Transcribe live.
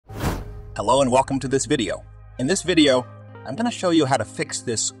Hello and welcome to this video. In this video, I'm going to show you how to fix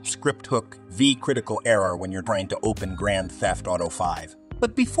this script hook V critical error when you're trying to open Grand Theft Auto 5.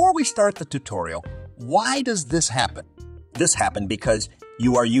 But before we start the tutorial, why does this happen? This happened because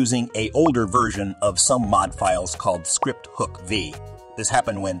you are using an older version of some mod files called script hook V. This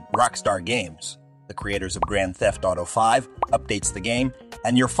happened when Rockstar Games, the creators of Grand Theft Auto 5, updates the game,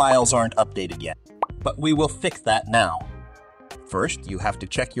 and your files aren't updated yet. But we will fix that now. First, you have to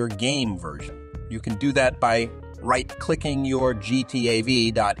check your game version. You can do that by right-clicking your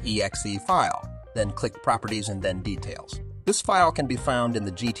gtav.exe file, then click Properties and then Details. This file can be found in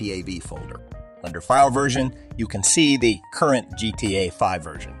the gtav folder. Under File Version, you can see the current GTA 5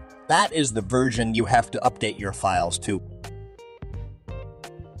 version. That is the version you have to update your files to.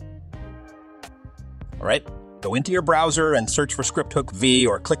 All right, go into your browser and search for script hook V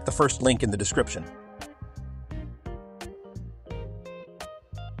or click the first link in the description.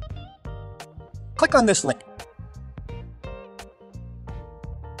 Click on this link.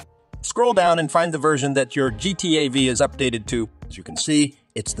 Scroll down and find the version that your gtav is updated to. As you can see,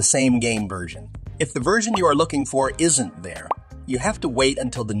 it's the same game version. If the version you are looking for isn't there, you have to wait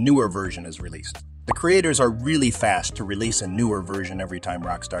until the newer version is released. The creators are really fast to release a newer version every time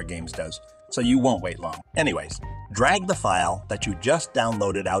Rockstar Games does, so you won't wait long. Anyways, drag the file that you just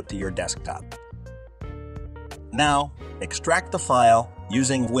downloaded out to your desktop. Now, extract the file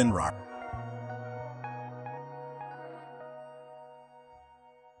using WinRAR.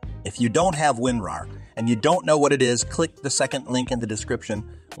 If you don't have WinRAR and you don't know what it is, click the second link in the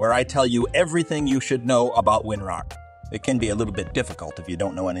description where I tell you everything you should know about WinRAR. It can be a little bit difficult if you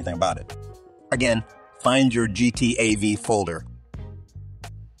don't know anything about it. Again, find your gtav folder.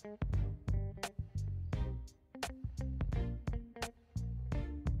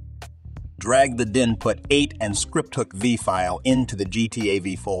 Drag the dinput 8 and script hook V file into the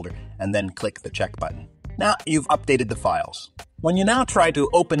gtav folder and then click the check button. Now you've updated the files. When you now try to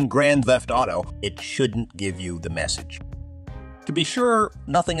open Grand Theft Auto, it shouldn't give you the message. To be sure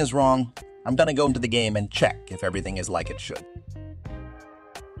nothing is wrong, I'm going to go into the game and check if everything is like it should.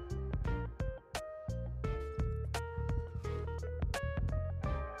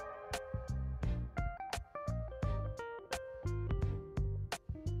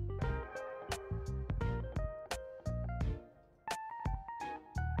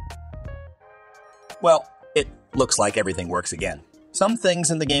 Well, it looks like everything works again. Some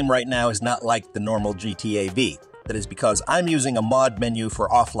things in the game right now is not like the normal gtav. That is because I'm using a mod menu for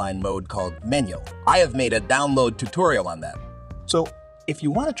offline mode called Menyoo. I have made a download tutorial on that. So if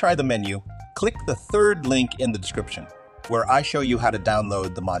you want to try the menu, click the third link in the description where I show you how to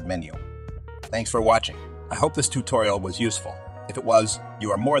download the mod menu. Thanks for watching. I hope this tutorial was useful. If it was,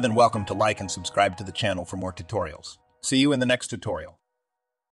 you are more than welcome to like and subscribe to the channel for more tutorials. See you in the next tutorial.